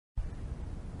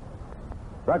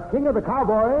the king of the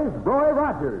cowboys, Roy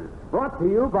Rogers, brought to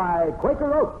you by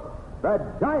Quaker Oats, the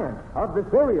giant of the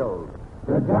cereals.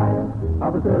 The giant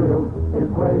of the cereals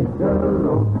is Quaker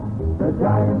Oats. The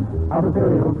giant of the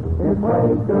cereals is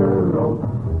Quaker Oats.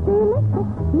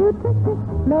 Delicious, nutritious,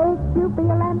 makes you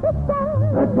feel ambitious.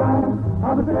 The giant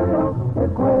of the cereals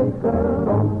is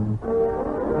Quaker Oats.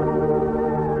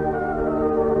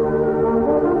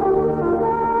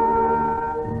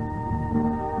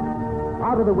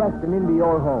 Out of the West and into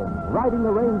your home, riding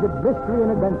the range of mystery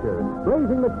and adventure,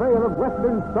 blazing the trail of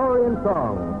Western story and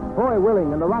song. Foy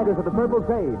Willing and the Riders of the Purple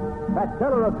Sage, that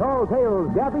teller of tall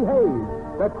tales, Gabby Hayes,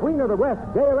 the Queen of the West,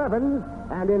 Dale Evans,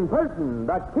 and in person,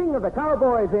 the King of the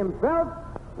Cowboys himself,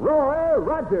 Roy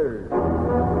Rogers.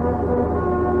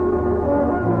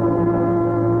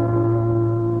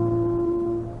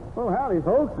 Well, howdy,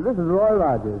 folks. This is Roy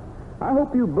Rogers. I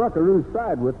hope you buckaroos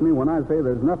side with me when I say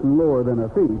there's nothing lower than a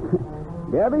thief.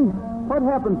 Gabby, what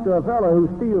happens to a fellow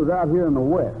who steals out here in the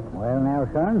West? Well, now,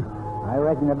 son, I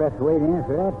reckon the best way to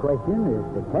answer that question is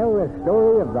to tell the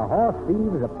story of the horse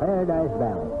thieves of Paradise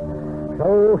Valley.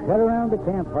 So, sit around the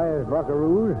campfires,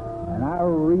 buckaroos, and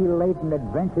I'll relate an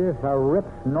adventure so Rip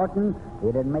Snorton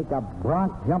it'd make a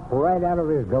bronc jump right out of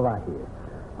his gavache.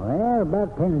 Well,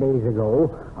 about 10 days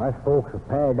ago, us folks of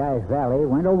Paradise Valley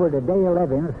went over to Dale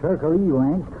Evans' Circle E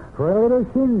Ranch for a little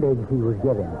shindig he was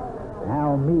giving.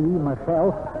 Now,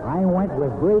 myself, I went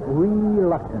with great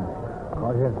reluctance.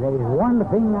 Because if there's one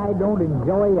thing I don't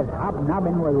enjoy, it's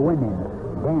hobnobbing with women,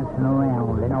 dancing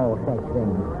around and all such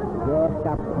things. Just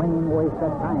a plain waste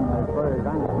of time as far as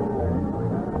I'm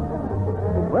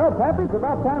concerned. Well, Pappy, it's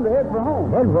about time to head for home.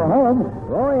 Head for home?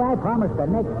 Roy, I promised the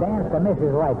next dance to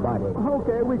Mrs. Lightbody.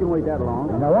 Okay, we can wait that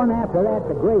long. And the one after that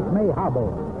to Grace May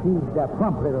Hobble. She's the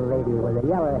plump little lady with the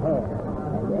yellow hair.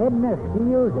 Edna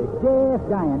Steele's is just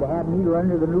dying to have me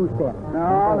under the new step.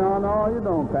 No, you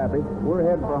don't, Pappy. We're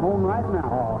heading for home right now.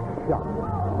 Oh, shucks.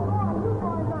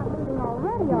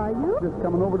 Already, are you? Just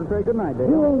coming over to say goodnight, Dale.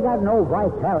 You ain't got no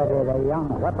vitality, the young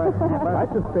whippersnapper.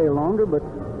 I'd just stay longer, but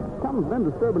something's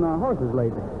been disturbing our horses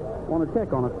lately. Want to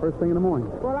check on us first thing in the morning.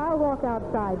 Well, I'll walk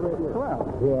outside with you. Well.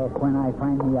 Yes, when I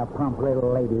find me a plump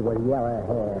little lady with yellow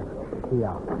hair.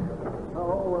 Yeah.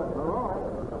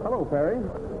 Hello, Perry.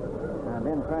 I've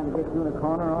been trying to get you in a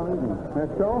corner all evening. That's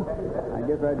so? I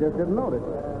guess I just didn't notice.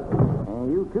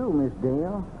 And you too, Miss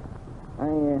Dale.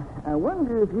 I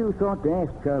wonder if you thought to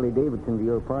ask Charlie Davidson to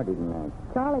your party tonight.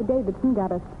 Charlie Davidson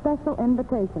got a special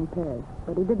invitation, Perry,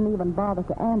 but he didn't even bother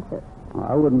to answer.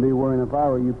 I wouldn't be worrying if I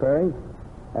were you, Perry.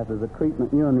 After the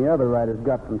treatment you and the other riders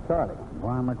got from Charlie.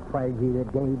 Varmint Craigie, the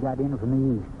day he got in from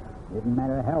the east. Didn't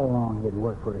matter how long he'd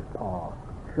worked for his paw.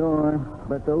 Sure,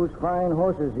 but those fine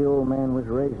horses the old man was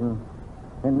raising.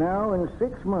 And now, in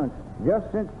 6 months,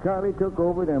 just since Charlie took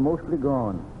over, they're mostly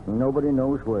gone. Nobody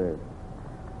knows where.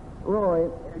 Roy,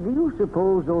 do you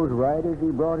suppose those riders he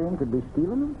brought in could be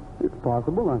stealing them? It's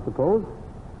possible, I suppose.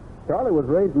 Charlie was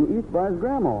raised in the East by his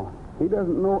grandma. He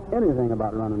doesn't know anything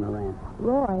about running a ranch.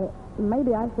 Roy,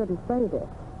 maybe I shouldn't say this,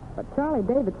 but Charlie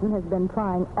Davidson has been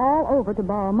trying all over to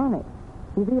borrow money.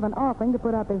 He's even offering to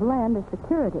put up his land as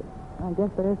security. I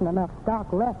guess there isn't enough stock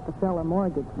left to sell a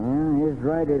mortgage. Yeah, his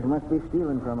riders must be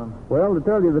stealing from him. Well, to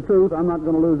tell you the truth, I'm not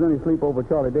going to lose any sleep over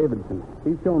Charlie Davidson.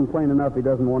 He's shown plain enough he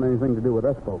doesn't want anything to do with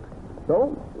us folks.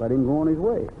 So, let him go on his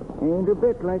way. Ain't a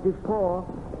bit like his paw.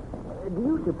 Do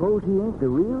you suppose he ain't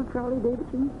the real Charlie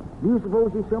Davidson? Do you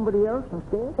suppose he's somebody else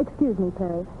instead? Excuse me,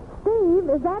 Perry. Steve,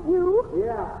 is that you?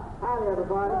 Yeah. Howdy,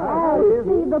 everybody. Oh,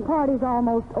 Steve, the party's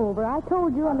almost over. I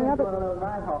told you on the other...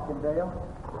 night hawking, Dale.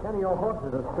 10 of your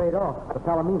horses are straight off, the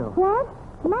Palomino. What?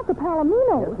 Not the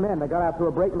Palomino. Yes, ma'am. They got out through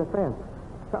a break in the fence.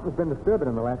 Something's been disturbing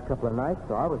in the last couple of nights,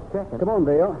 so I was checking. Come on,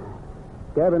 Dale.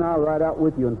 Gabby and I'll ride out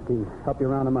with you and Steve. Help you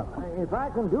round them up. If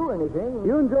I can do anything...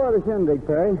 You enjoy the shindig,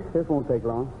 Perry. This won't take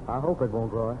long. I hope it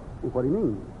won't, Roy. What do you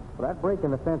mean? Well, that break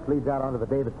in the fence leads out onto the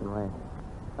Davidson ranch.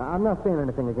 Now, I'm not saying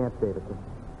anything against Davidson,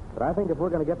 but I think if we're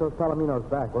going to get those Palominos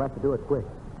back, we'll have to do it quick,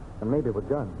 and maybe with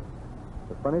guns.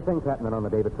 There's funny things happening on the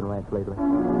Davidson ranch lately.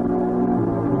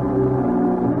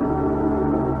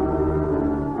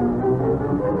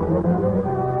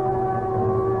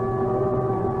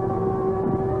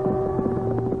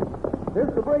 This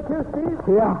the break here, Steve?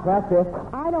 Yeah, that's it.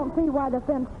 I don't see why the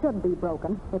fence should be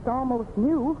broken. It's almost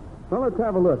new. Well, let's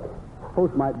have a look.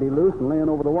 Post might be loose and laying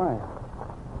over the wire.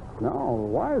 No, the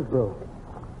wire's broke.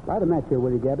 Light a match here,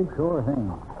 will you, Gabby? Sure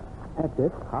thing. That's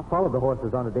it. I followed the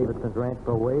horses onto Davidson's ranch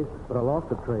for a ways, but I lost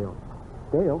the trail.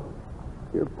 Dale,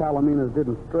 your Palominos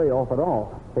didn't stray off at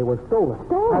all. They were stolen.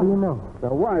 Stolen? How do you know?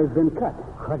 The wire's been cut.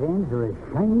 Cut ends are as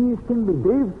shiny as can be.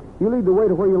 Steve, you lead the way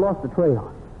to where you lost the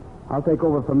trail. I'll take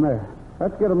over from there.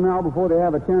 Let's get them now before they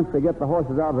have a chance to get the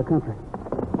horses out of the country.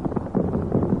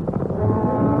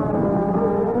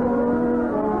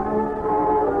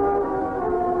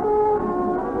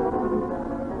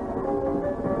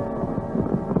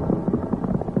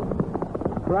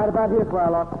 Right about here's where I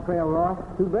lost the trail, Roy.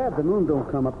 Too bad the moon don't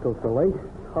come up till so late.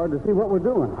 Hard to see what we're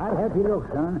doing. I'll help you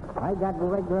look, son. I got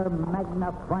regular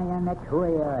magnifying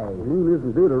X-ray eyes. The moon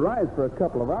isn't due to rise for a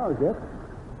couple of hours yet.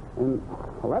 And,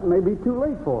 well, that may be too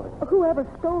late for it. Whoever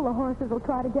stole the horses will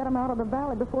try to get them out of the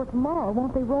valley before tomorrow,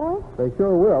 won't they, Roy? They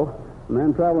sure will. A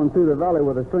man traveling through the valley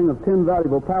with a string of 10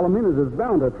 valuable palominas is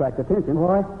bound to attract attention.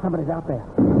 Roy, somebody's out there.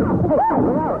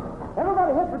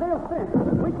 Everybody head for Dale's fence.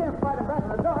 We can't fight him back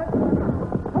in the dark.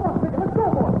 Come on, Sticky, let's go,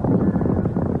 boys.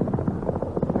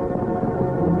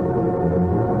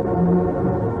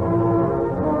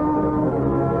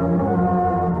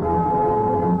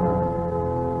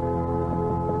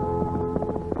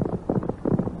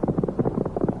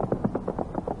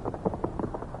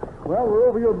 Well, we're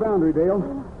over your boundary, Dale.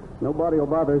 Nobody will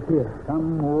bother us here.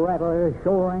 Some rattler is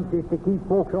sure anxious to keep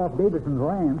folks off Davidson's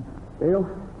land. Dale,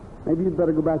 maybe you'd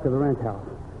better go back to the ranch house.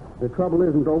 The trouble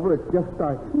isn't over, it's just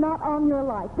starting. Not on your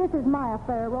life. This is my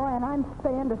affair, Roy, and I'm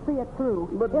staying to see it through.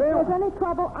 But if Dale... there's any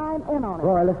trouble, I'm in on it.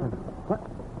 Roy, listen. What?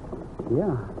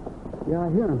 Yeah,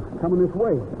 I hear him coming this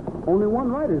way. Only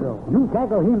one rider, though. You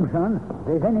tackle him, son.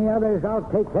 If there's any others, I'll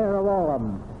take care of all of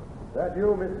them. That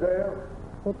you, Miss Dale?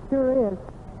 It sure is.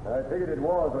 I figured it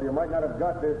was, or you might not have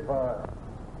got this far.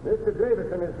 Mr.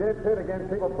 Davidson is dead set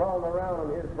against people prowling around on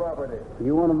his property.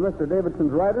 You one of Mr. Davidson's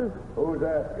riders? Who's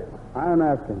asking? I'm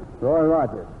asking. Roy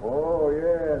Rogers. Oh,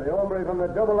 yeah, the hombre from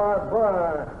the Double R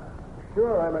Bar.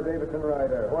 Sure, I'm a Davidson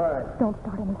rider. Why? Don't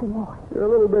start anything more. You're a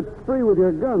little bit free with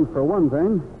your guns, for one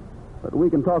thing. But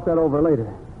we can talk that over later.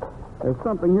 There's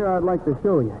something here I'd like to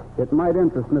show you. It might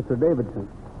interest Mr. Davidson.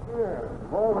 Yeah,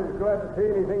 I'm always glad to see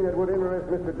anything that would interest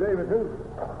Mr. Davidson.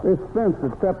 This fence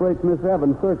that separates Miss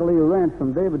Evans' Circle E Ranch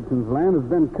from Davidson's land has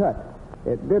been cut.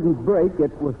 It didn't break,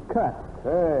 it was cut.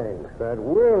 Thanks. That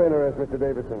will interest Mr.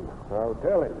 Davidson. I'll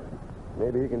tell him.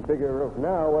 Maybe he can figure out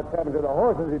now what's happened to the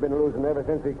horses he's been losing ever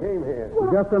since he came here.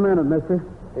 Just a minute, mister.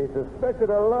 He suspected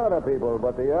a lot of people,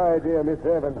 but the idea of Miss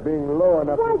Evans being low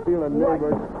enough to steal a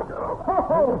neighbor's...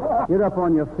 Get up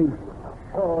on your feet.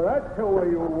 Oh, that's the way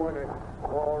you want it.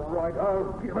 All right,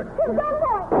 I'll give it to you.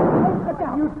 Look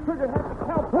out. You trigger-happy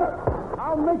cowpoke.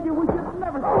 I'll make you wish you'd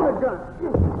never seen a gun.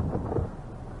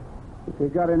 If you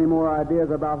got any more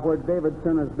ideas about where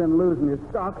Davidson has been losing his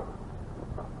stock,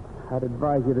 I'd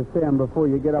advise you to say them before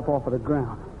you get up off of the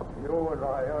ground. You and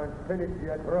I aren't finished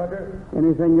yet, brother.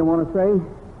 Anything you want to say?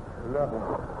 Nothing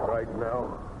right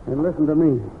now. And listen to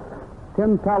me.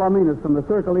 10 palominas from the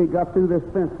Circle E got through this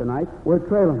fence tonight. We're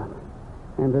trailing them.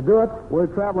 And to do it, we're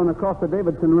traveling across the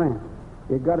Davidson ranch.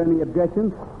 You got any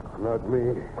objections? Not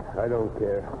me. I don't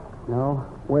care. No.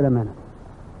 Wait a minute.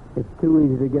 It's too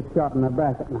easy to get shot in the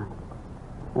back at night.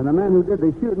 And the man who did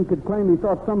the shooting could claim he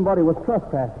thought somebody was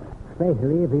trespassing.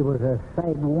 Especially if he was a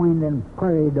sidewinding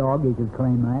prairie dog, he could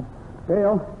claim that.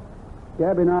 Dale,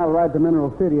 Gabby and I'll ride to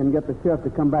Mineral City and get the sheriff to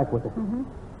come back with us. Mm-hmm.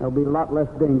 There'll be a lot less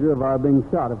danger of our being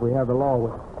shot if we have the law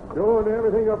with us. Doing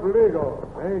everything up legal,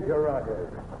 ain't you, Rogers?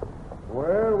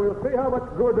 Well, we'll see how much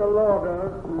good the law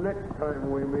does next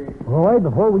time we meet. Roy,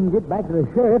 before we can get back to the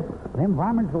sheriff, them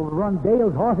varmints will run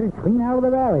Dale's horses clean out of the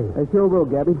valley. They sure will,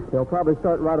 Gabby. They'll probably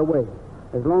start right away.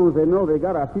 As long as they know they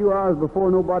got a few hours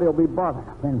before nobody will be bothered.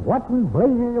 Then what in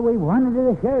blazes are we running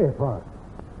to the sheriff for?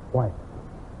 Why,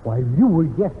 you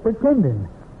were just pretending.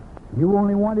 You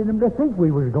only wanted him to think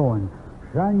we was going.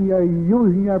 Son, you're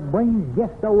using your brains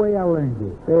just the way I learned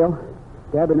you. Dale,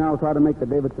 Gabby and I will try to make the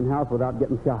Davidson house without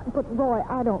getting shot. But, Roy,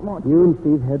 I don't want You and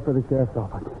Steve head for the sheriff's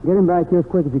office. Get him back here as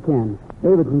quick as you can.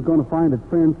 Davidson's going to find that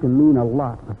friends can mean a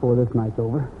lot before this night's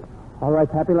over. All right,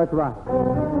 Pappy, let's ride.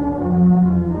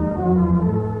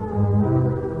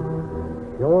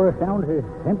 Sure sounds as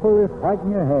simple as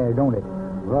fighting your hair, don't it?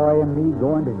 Roy and me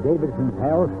going to Davidson's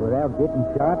house without getting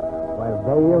shot, while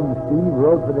Dale and Steve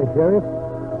rode for the sheriff.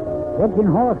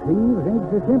 Catching horse thieves ain't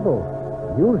so simple.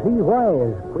 You'll see why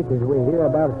as quick as we hear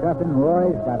about something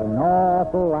Roy's got an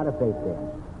awful lot of faith in.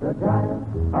 The giant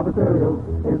of the cereal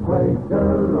is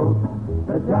Quaker Oats.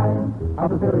 The giant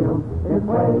of the cereal is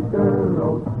Quaker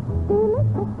Oats.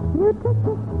 delicious,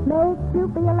 nutritious, makes you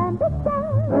feel ambitious.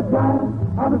 The giant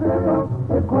of the cereal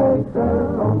is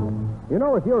Quaker Oats. You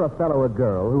know, if you're a fellow or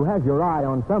girl who has your eye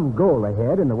on some goal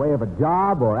ahead in the way of a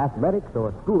job or athletics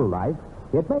or school life,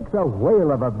 it makes a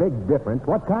whale of a big difference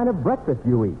what kind of breakfast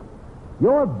you eat.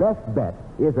 Your best bet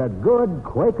is a good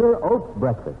Quaker Oats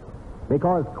breakfast,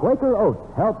 because Quaker Oats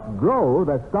help grow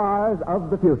the stars of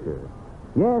the future.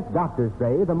 Yes, doctors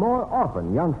say the more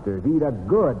often youngsters eat a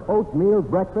good oatmeal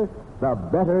breakfast, the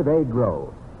better they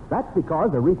grow. That's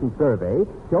because a recent survey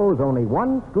shows only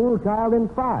one school child in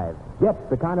 5 gets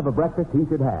the kind of a breakfast he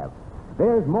should have.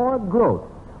 There's more growth,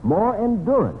 more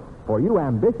endurance for you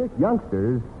ambitious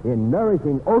youngsters in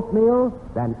nourishing oatmeal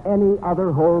than any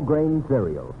other whole grain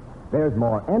cereal. There's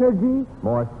more energy,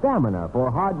 more stamina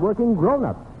for hard-working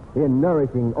grown-ups in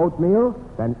nourishing oatmeal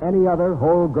than any other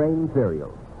whole grain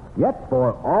cereal. Yet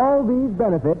for all these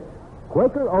benefits,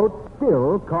 Quaker Oats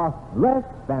still costs less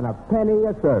than a penny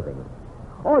a serving.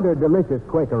 Order delicious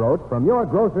Quaker Oats from your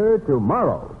grocer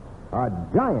tomorrow. A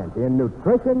giant in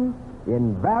nutrition,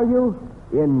 in value,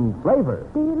 in flavor.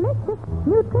 Delicious,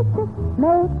 nutritious,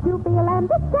 makes you feel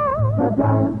ambitious. The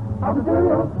giant of the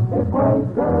cereal is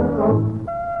Quaker Oats.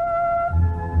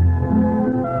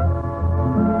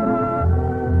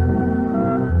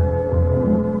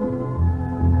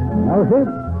 No, sir.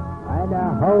 I'd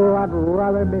a whole lot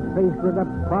rather be faced with the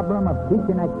problem of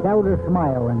teaching a cow to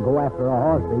smile than go after a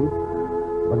horse thief.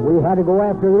 But we had to go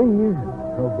after these,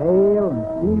 so Dale and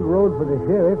Steve rode for the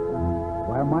sheriff,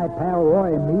 while my pal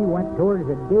Roy and me went towards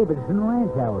the Davidson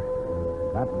ranch house.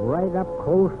 Got right up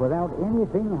close without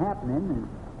anything happening, and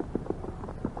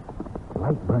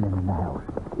light burning in the house.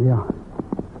 Yeah.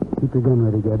 Keep your gun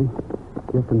ready, Gabby.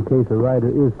 Just in case a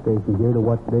rider is stationed here to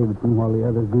watch Davidson while the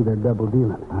others do their double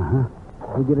dealing. Uh-huh.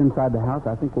 If we get inside the house,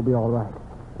 I think we'll be all right.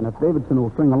 And if Davidson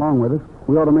will string along with us,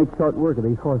 we ought to make short work of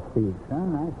these horse thieves.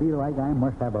 Son, I feel like I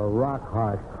must have a rock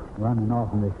horse running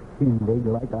off in the shindig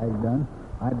like I've done.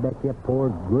 I bet you poor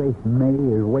Grace May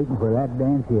is waiting for that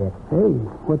dance yet. Hey,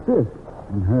 what's this?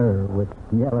 And her with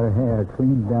yellow hair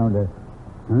clean down to...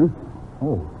 Huh?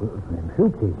 Oh, them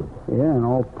suitcases. Yeah, and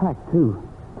all packed, too.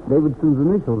 Davidson's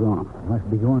initials on them. Must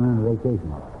be going on vacation.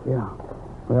 Yeah.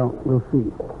 Well, we'll see.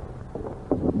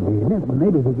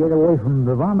 Maybe to get away from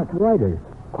the varmint riders.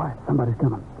 Quiet, somebody's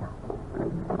coming.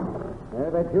 Yeah,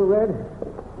 that's you, Red.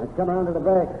 Let's come around to the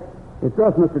back. It's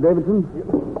us, Mr. Davidson.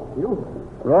 You?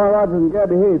 Roy Rogers and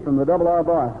Gabby Hayes from the Double R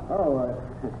Bar. Oh,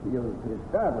 you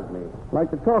startled me.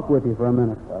 Like to talk with you for a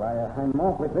minute. Well, I'm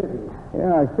awfully busy.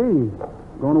 Yeah, I see.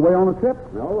 Going away on a trip?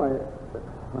 No,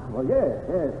 well, yes,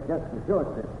 just a short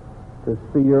trip. To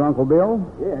see your Uncle Bill?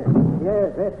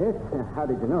 Yes, that's it. How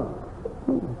did you know?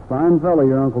 Fine fellow,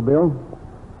 your Uncle Bill.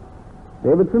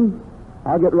 Davidson,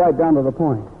 I'll get right down to the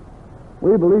point.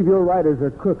 We believe your riders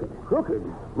are crooked. Crooked?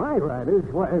 My riders?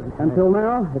 Why? Until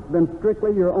now, it's been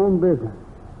strictly your own business.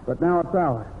 But now it's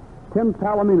ours. Tim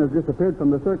Palomina's disappeared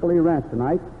from the Circle E Ranch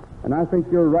tonight, and I think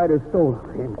your riders stole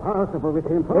him. Impossible. It's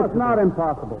impossible. It's not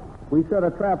impossible. We set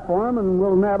a trap for him, and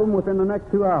we'll nab him within the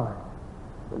next 2 hours.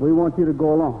 But we want you to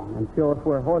go along and show us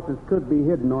where horses could be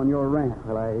hidden on your ranch.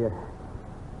 Well,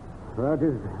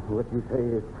 Rogers, what you say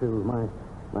is true.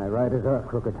 My riders are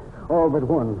crooked. All but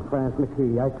one, France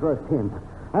McKee. I trust him.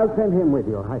 I'll send him with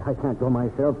you. I can't go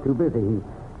myself. Too busy.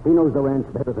 He knows the ranch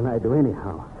better than I do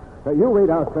anyhow. You wait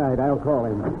outside. I'll call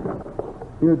him.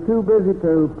 You're too busy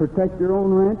to protect your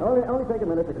own ranch? Only take a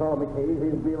minute to call McKee.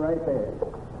 He'll be right there.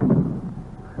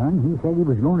 Son, he said he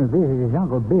was going to visit his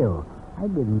Uncle Bill. I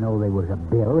didn't know there was a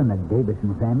Bill in the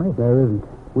Davidson family. There isn't.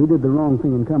 We did the wrong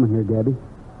thing in coming here, Gabby.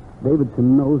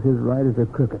 Davidson knows his riders are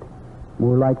crooked.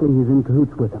 More likely he's in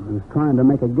cahoots with them and is trying to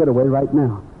make a getaway right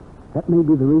now. That may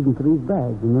be the reason for these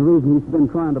bags and the reason he's been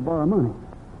trying to borrow money.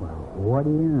 Well, what do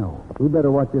you know? We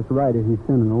better watch this rider he's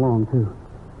sending along, too.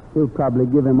 He'll probably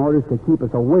give him orders to keep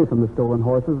us away from the stolen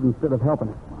horses instead of helping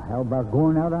us. Well, how about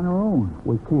going out on our own?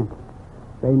 We can't.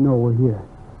 They know we're here.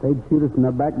 They'd shoot us in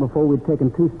the back before we'd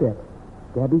taken 2 steps.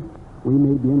 Gabby, we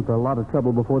may be in for a lot of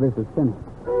trouble before this is finished.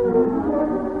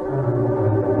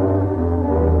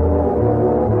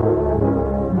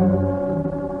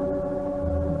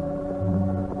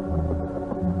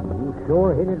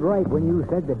 Sure hit it right when you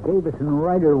said the Davidson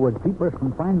rider would keep us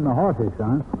from finding the horses,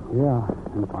 son. Yeah.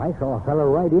 And I saw a fellow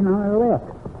right in on our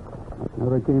left.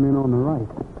 Another came in on the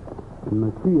right. And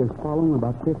McKee is following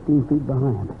about 15 feet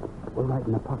behind. We're right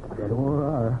in the pocket. Sure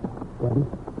are. Gabby,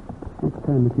 next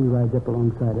time McKee rides up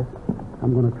alongside us,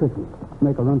 I'm going to trick him.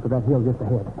 Make a run for that hill just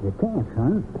ahead. You can't,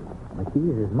 son.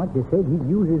 McKee as much as said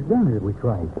he'd use his gun as we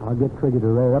tried. I'll get Trigger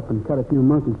to rear up and cut a few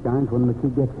monkey shines when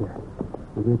McKee gets here.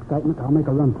 With the excitement, I'll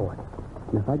make a run for it.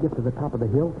 And if I get to the top of the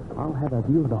hill, I'll have a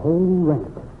view of the whole ranch.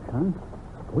 Son,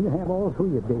 we'll have all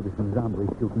 3 of Davidson's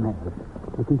hombres shooting at us.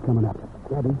 McKee's coming up.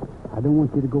 Gabby, I don't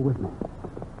want you to go with me.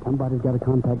 Somebody's got to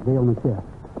contact Dale and the sheriff.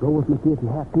 Go with McKee if you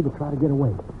have to, but try to get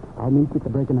away. I'll meet you at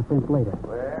the break in the fence later.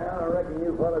 Well, I reckon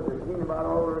you fellas have seen about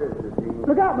all there is to see.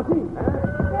 Look out, McKee! Huh?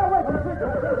 Stay away from the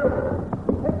trigger!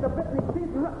 Take the bit in his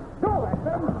teeth and run. Go, that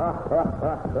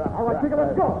All right, Chicken,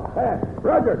 let's go. Hey,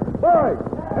 Roger, boys,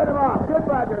 head him off. Good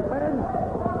Rogers, men.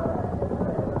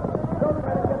 Don't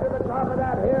let him get to the top of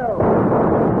that hill.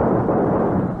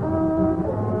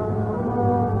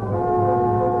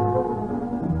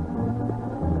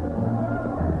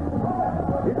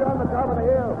 He's on the top of the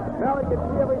hill. Now he can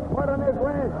see every point on his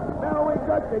lance. Now we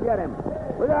got to get him.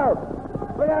 Look out!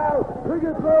 Look out!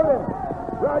 Trigger throwed him.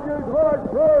 Roger's horse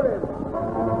throwed him.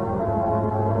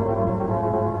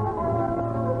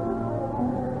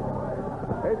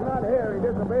 He's not here. He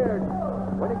disappeared.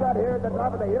 When he got here at the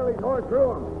top of the hill, his horse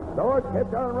threw him. The horse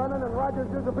kept on running, and Rogers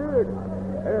disappeared.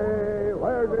 Hey,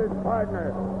 where's his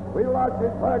partner? We lost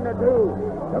his partner, too.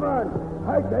 Come on.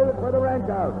 Hightail it for the ranch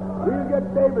house. We'll get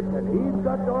Davidson. He's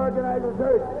got to organize a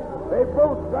search. They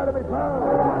both got to be found.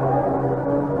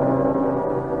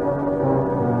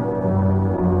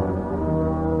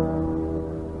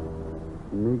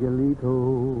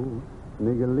 Miguelito,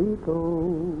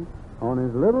 Miguelito, on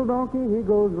his little donkey he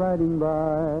goes riding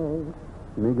by.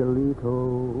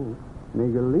 Miguelito,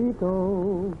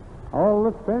 Miguelito, all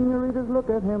the senoritas look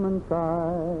at him and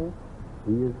sigh.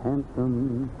 He is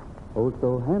handsome, oh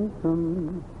so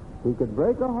handsome, he could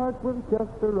break a heart with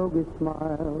just a roguish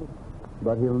smile.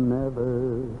 But he'll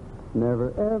never,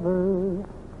 never, ever,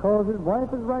 'cause his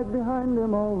wife is right behind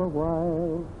him all the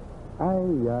while.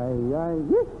 Ay, ay, ay,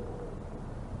 yes.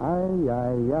 Ay,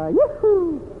 ay, ay,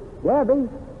 yahoo! Gabby.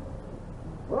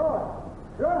 Oh,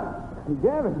 sure.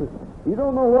 Gabby, you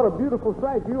don't know what a beautiful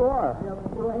sight you are.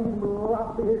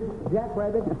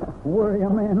 Jackrabbit, worry a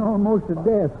man almost to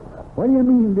death. What do you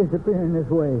mean disappearing this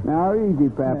way? Now, easy,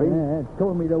 Pappy.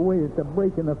 Told me to wait at the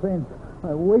break in the fence.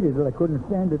 I waited till I couldn't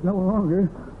stand it no longer,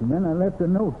 and then I left a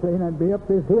note saying I'd be up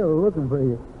this hill looking for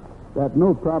you. That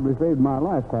note probably saved my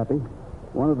life, Pappy.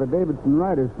 One of the Davidson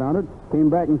riders found it, came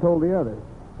back and told the others.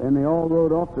 Then they all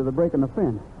rode off to the break in the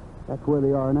fence. That's where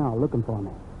they are now, looking for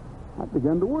me. I'd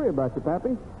begun to worry about you,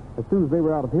 Pappy. As soon as they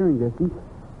were out of hearing distance,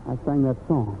 I sang that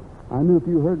song. I knew if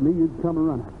you heard me, you'd come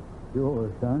running. Sure,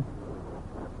 son.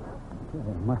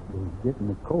 It must be getting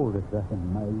the cold or something.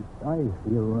 My eyes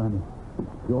feel runny.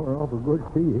 Sure awful good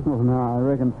to you. Oh, now, I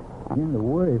reckon... I began to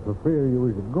worry for fear you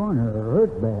was a goner or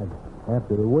hurt bad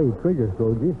after the way Trigger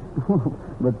throwed you.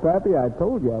 But, Pappy, I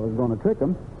told you I was going to trick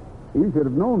him. You should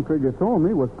have known Trigger throwing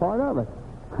me was part of it.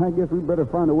 I guess we better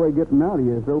find a way of getting out of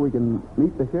here so we can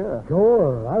meet the sheriff.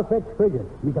 Sure, I'll fetch Trigger.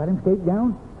 You got him staked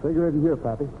down? Trigger isn't here,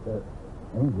 Pappy.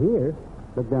 Ain't here.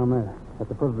 Look down there, at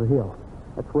the foot of the hill.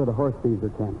 That's where the horse thieves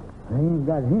are camped. I ain't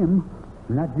got him.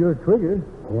 Not your Trigger.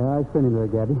 Yeah, I sent him there,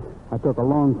 Gabby. I took a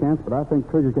long chance, but I think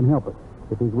Trigger can help us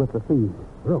if he's with the thieves.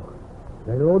 Look,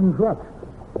 they're loading trucks.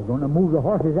 They're going to move the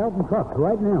horses out in trucks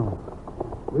right now.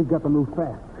 We've got to move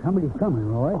fast. Somebody's coming,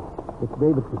 Roy. It's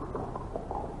Davidson.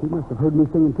 He must have heard me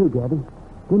singing too, Gabby.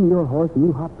 Give me your horse and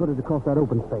you hot-footed across that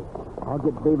open space. I'll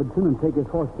get Davidson and take his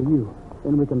horse to you.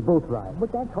 Then we can both ride.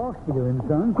 But that's horse stealing,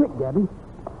 son. Quick, Gabby.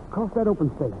 Cross that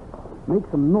open space. Make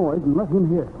some noise and let him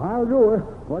hear. I'll do it.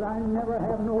 But I never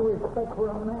have no respect for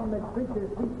a man that treats his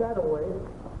feet that way.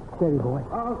 Steady, boy.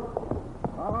 All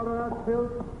right, Phil.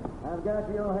 I've got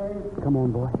your hay. Come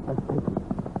on, boy. Let's take it.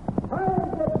 Hey,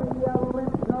 get me, you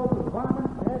lynch-nosed varmint.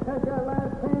 That's your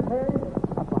last chance, Harry.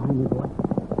 Up behind you, boy.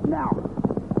 Now.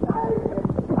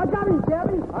 I got him,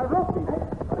 Gabby. I roped him.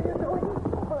 What are you doing?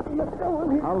 What are you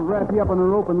doing? I'll wrap you up in a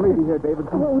rope and leave you here,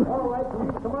 Davidson. All right, can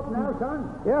you come up now, son?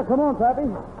 Yeah, come on, Pappy.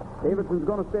 Davidson's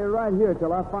going to stay right here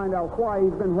till I find out why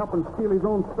he's been helping steal his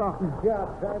own stock.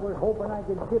 Shucks, I was hoping I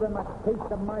could give him a taste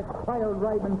of my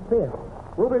fire-driving fist.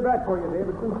 We'll be back for you,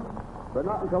 Davidson. But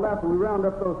not until after we round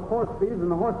up those horse thieves and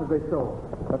the horses they stole.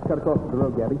 Let's cut across the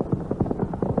road, Gabby.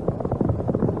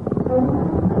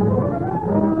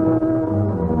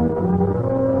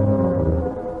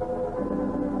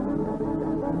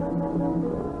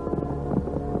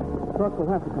 Trucks will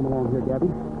have to come along here,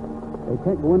 Gabby. They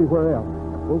can't go anywhere else.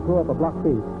 We'll throw up a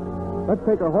blockade. Let's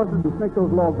take our horses and snake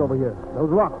those logs over here.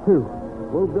 Those rocks, too.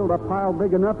 We'll build a pile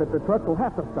big enough that the trucks will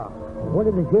have to stop. What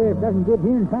if the sheriff doesn't get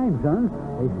here in time, son?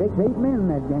 There's 6, 8 men in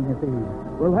that gang of thieves.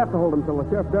 We'll have to hold them till the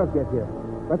sheriff does get here.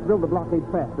 Let's build the blockade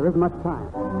fast. There isn't much time.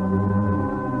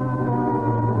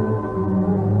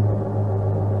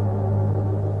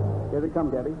 Here they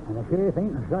come, Gabby. And the sheriff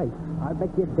ain't in sight. I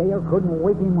bet you Dale couldn't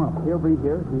wake him up. He'll be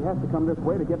here. He has to come this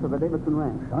way to get to the Davidson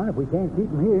ranch. Son, if we can't keep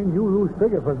him here, you lose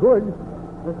Trigger for good.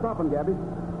 They're stopping, Gabby.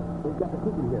 We've got to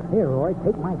keep him here. Here, Roy,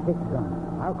 take my stick, son.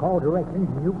 I'll call directions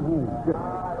and you can aim. Good.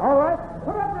 All right.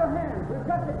 Put up your hands. We've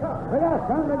got the cover. Look out,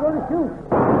 son. They're going to shoot.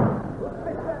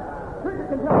 Trigger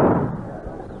can help.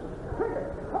 Trigger,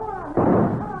 come on.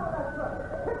 Come out of that truck.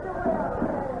 Pick your way out.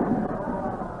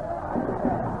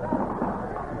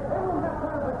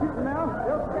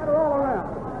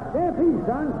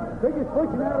 son. Trigger's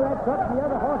pushing out of that truck. The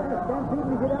other horses are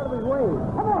stampeding to get out of his way.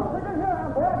 Come on, Trigger, here I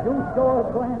am, boy. You sure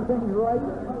plan things right.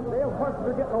 Dale's horses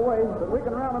are getting away, but we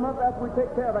can round them up after we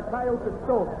take care of the coyotes at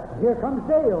Stoke. Here comes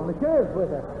Dale, and the sheriff's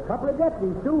with her. A couple of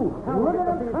deputies, too. Now Look we'll at get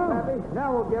them these come. Snappy. Now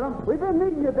we'll get them. We've been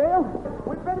needing you, Dale.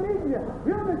 We've been needing you.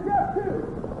 You and the sheriff, too.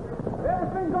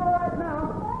 Everything's all right now.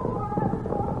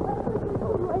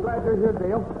 Glad you're here,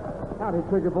 Dale. Howdy,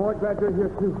 Trigger boy. Glad you're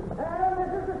here, too. And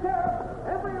this is the sheriff.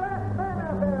 Every last man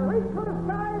out there, reach for the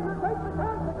skies and take the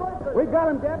consequences. We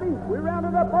got him, Debbie. We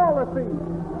rounded up all the thieves.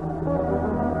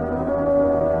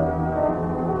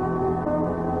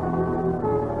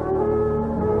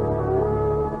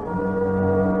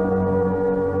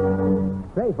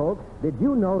 Say, folks, did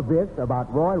you know this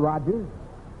about Roy Rogers?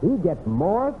 He gets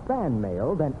more fan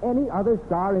mail than any other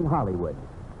star in Hollywood.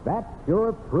 That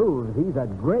sure proves he's a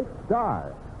great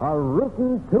star, a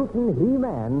rootin', tootin'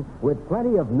 he-man with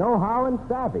plenty of know-how and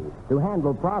savvy to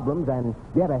handle problems and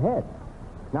get ahead.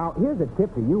 Now, here's a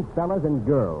tip to you fellas and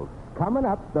girls coming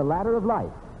up the ladder of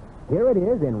life. Here it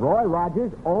is in Roy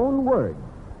Rogers' own words.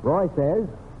 Roy says,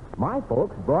 "My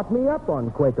folks brought me up on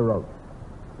Quaker Oats."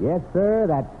 Yes, sir,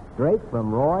 that's straight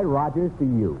from Roy Rogers to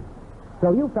you.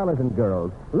 So you fellas and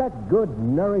girls, let good,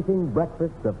 nourishing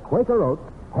breakfasts of Quaker Oats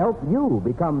help you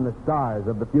become the stars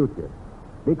of the future.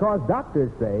 Because doctors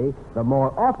say the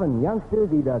more often youngsters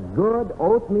eat a good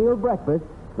oatmeal breakfast,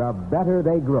 the better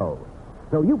they grow.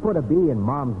 So you put a bee in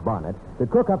Mom's bonnet to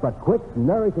cook up a quick,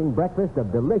 nourishing breakfast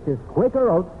of delicious Quaker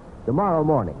Oats tomorrow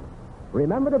morning.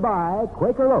 Remember to buy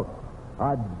Quaker Oats,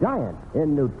 a giant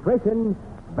in nutrition,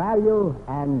 value,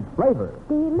 and flavor.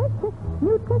 Delicious,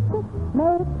 nutritious,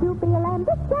 makes you feel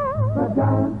ambitious. The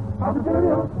giant of the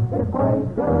cereal is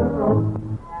Quaker Oats.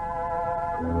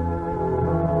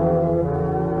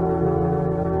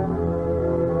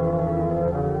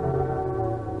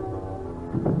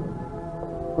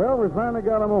 Well, we finally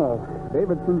got them all.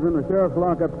 Davidson's in the sheriff's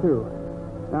lockup, too.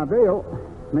 Now, Dale,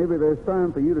 maybe there's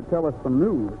time for you to tell us some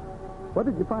news. What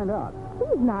did you find out?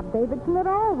 He's not Davidson at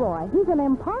all, Roy. He's an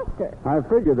imposter. I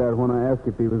figured that when I asked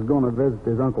if he was going to visit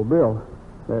his Uncle Bill.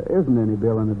 There isn't any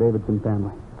Bill in the Davidson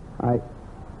family.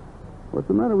 What's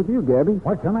the matter with you, Gabby?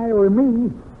 What's the matter with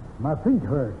me? My feet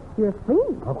hurt. Your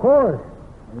feet. Of course.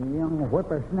 The young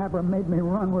whippersnapper made me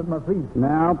run with my feet.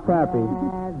 Now, Pappy.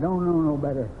 Don't know no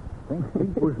better. Think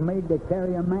feet was made to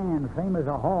carry a man, same as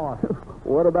a horse.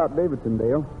 What about Davidson,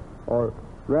 Dale? Or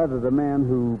rather, the man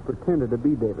who pretended to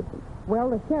be Davidson. Well,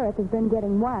 the sheriff has been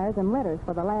getting wires and letters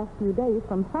for the last few days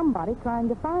from somebody trying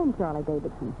to find Charlie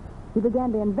Davidson. He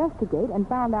began to investigate and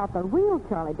found out the real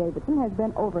Charlie Davidson has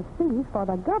been overseas for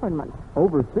the government.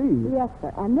 Overseas? Yes,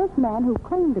 sir. And this man who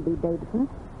claimed to be Davidson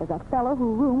is a fellow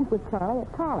who roomed with Charlie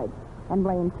at college and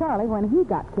blamed Charlie when he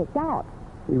got kicked out.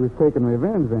 He was taking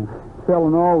revenge then.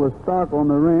 Selling all the stock on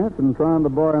the ranch and trying to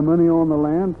borrow money on the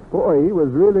land. Boy, he was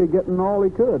really getting all he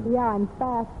could. Yeah, and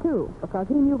fast, too, because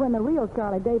he knew when the real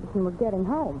Charlie Davidson was getting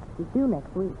home. He's due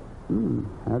next week.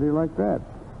 How do you like that?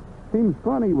 Seems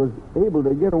funny he was able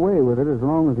to get away with it as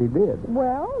long as he did.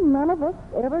 Well, none of us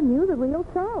ever knew the real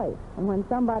Charlie. And when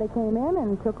somebody came in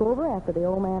and took over after the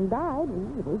old man died,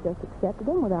 we just accepted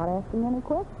him without asking any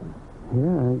questions.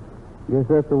 Yeah, I guess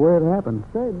that's the way it happened.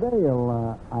 Say,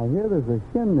 Dale, I hear there's a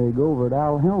shindig over at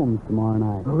Al Helms tomorrow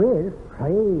night. Riz?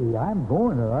 Hey, I'm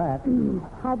going to that.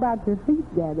 How about your feet,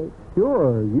 Gabby?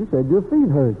 Sure, you said your feet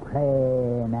hurt.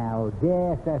 Hey, now,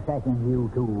 just a second, you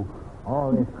two.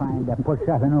 All this trying to put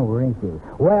something over, ain't you?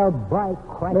 Well, by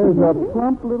Christ... There's a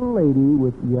plump little lady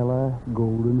with yellow,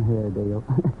 golden hair, Dale.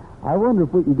 I wonder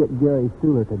if we can get Jerry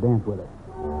Stewart to dance with us.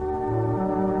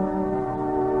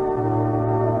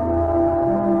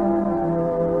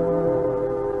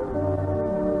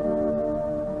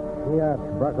 Shucks,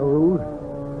 buckaroos.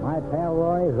 My pal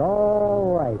Roy's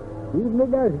all right. Even he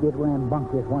does get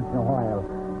rambunctious once in a while.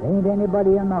 Ain't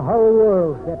anybody in the whole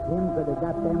world except him could have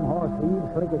got them horse thieves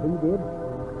slick as he did.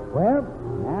 Well,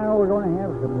 now we're going to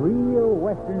have some real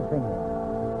Western singing.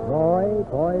 Roy,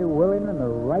 Coy, Willin, and the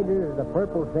Riders of the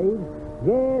Purple Sage,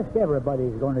 just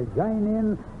everybody's going to join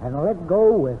in and let go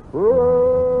with...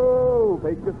 Whoa!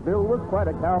 Pecos Bill was quite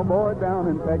a cowboy down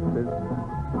in Texas,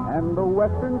 and the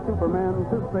Western Superman,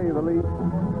 to say the least.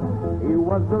 He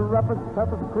was the roughest,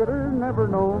 toughest critter, never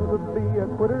known to be a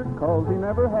quitter, 'cause he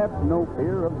never had no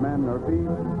fear of man or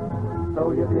beast. So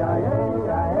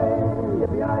yippee-yi-yi,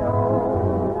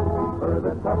 yippee-yi-o, for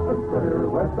the toughest critter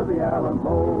west of the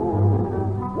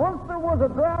Alamo. Once there was a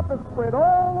drought that spread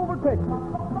all over Texas,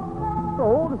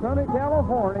 so to sunny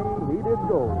California he did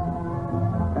go.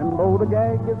 And though the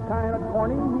gag is kind of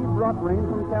corny, he brought rain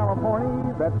from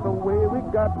California. That's the way we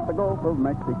got the Gulf of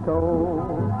Mexico.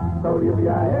 So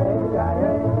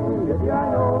yippee-yi-yi-yi,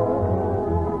 yippee-yi-o,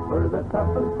 for the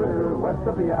toughest critter west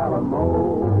of the Alamo.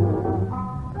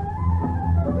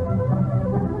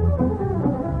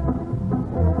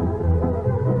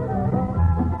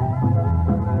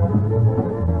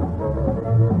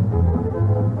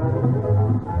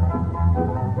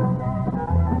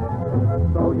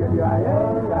 So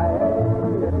yippee-yi-yi-yi,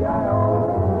 yippee-yi-o,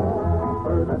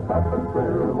 for the toughest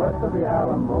critter west of the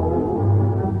Alamo.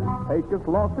 Pecos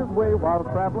lost his way while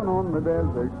traveling on the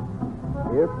desert.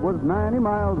 It was 90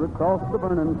 miles across the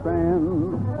burning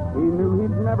sand. He knew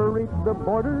he'd never reach the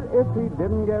border if he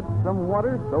didn't get some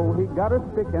water, so he got a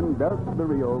stick and dug the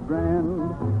Rio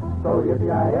Grande. So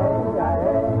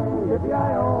yippee-yi-yi-yi,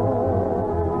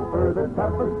 yippee-yi-o, for the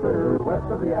toughest critter west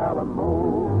of the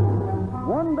Alamo.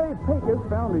 One day Pecos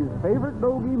found his favorite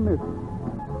dogie missing,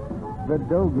 the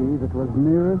dogie that was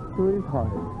nearest to his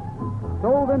heart.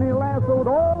 So then he lassoed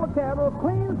all the cattle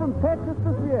clean from Texas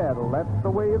to Seattle. That's the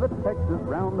way the Texas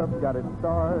Roundup got its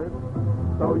start.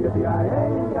 So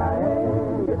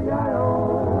yippee-yi-yi-yi, yippee-yi-o,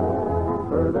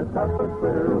 for the toughest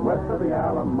critter west of the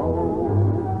Alamo.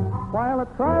 While a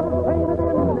tribe of painted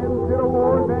Indians did a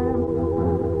war dance,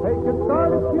 Pecos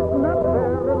started shooting up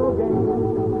their little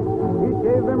game. He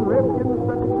gave them redskins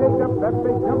such a shake-up that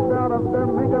they jumped out of their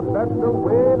makeup. That's the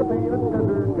way the painted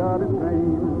tender got its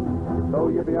name. So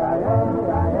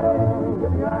yippee-yi-yi-yi,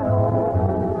 yippee-yi-o,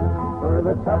 for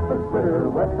the toughest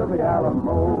critter west of the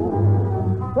Alamo.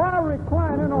 While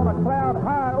reclining on a cloud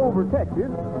high over Texas,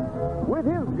 with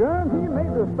his gun he made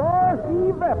the stars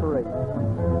evaporate.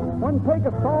 When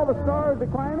Pecos saw the stars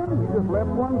declining, he just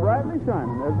left one brightly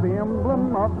shining as the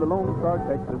emblem of the Lone Star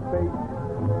Texas State.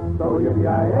 So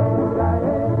yippee-yi-yi-yi,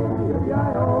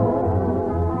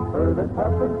 yippee-yi-o, for the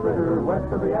toughest critter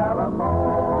west of the Alamo.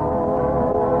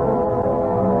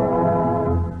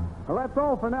 Well, that's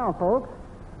all for now, folks.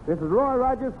 This is Roy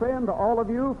Rogers saying to all of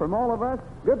you, from all of us,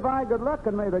 goodbye, good luck,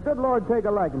 and may the good Lord take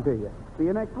a liking to you. See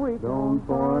you next week. Don't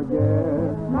forget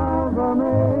now the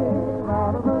made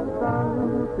out of the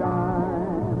sunshine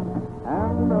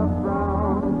and the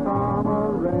frown from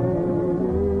a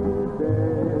rainy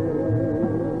day.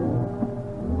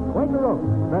 Quaker Oats,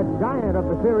 the giant of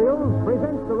the cereals,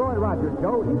 presents the Roy Rogers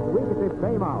Show each week at this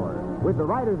same hour, with the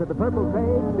writers of the Purple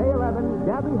Sage, Day 11,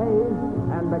 Gabby Hayes,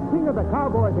 and the king of the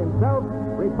cowboys himself,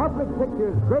 Republic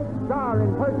Pictures' great star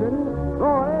in person,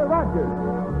 Roy Rogers.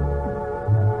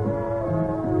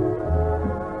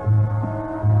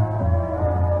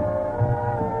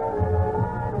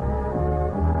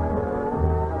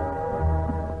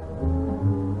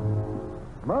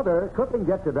 Mother, cooking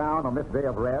gets you down on this day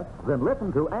of rest. Then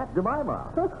listen to Aunt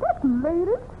Jemima.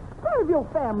 Ladies, serve your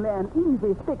family an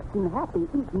easy, fixed, and happy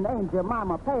eating Aunt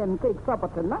Jemima pancake supper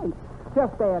tonight.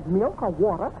 Just add milk or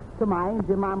water to my Aunt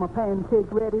Jemima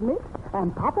pancake ready mix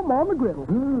and pop 'em on the griddle.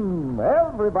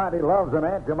 Everybody loves an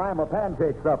Aunt Jemima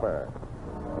pancake supper.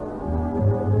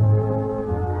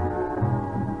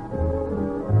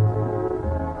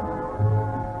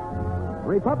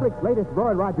 Republic's latest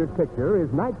Roy Rogers picture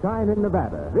is Nighttime in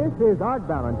Nevada. This is Art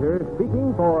Ballinger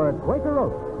speaking for Quaker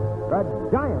Oats, the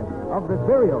giant of the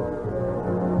cereals.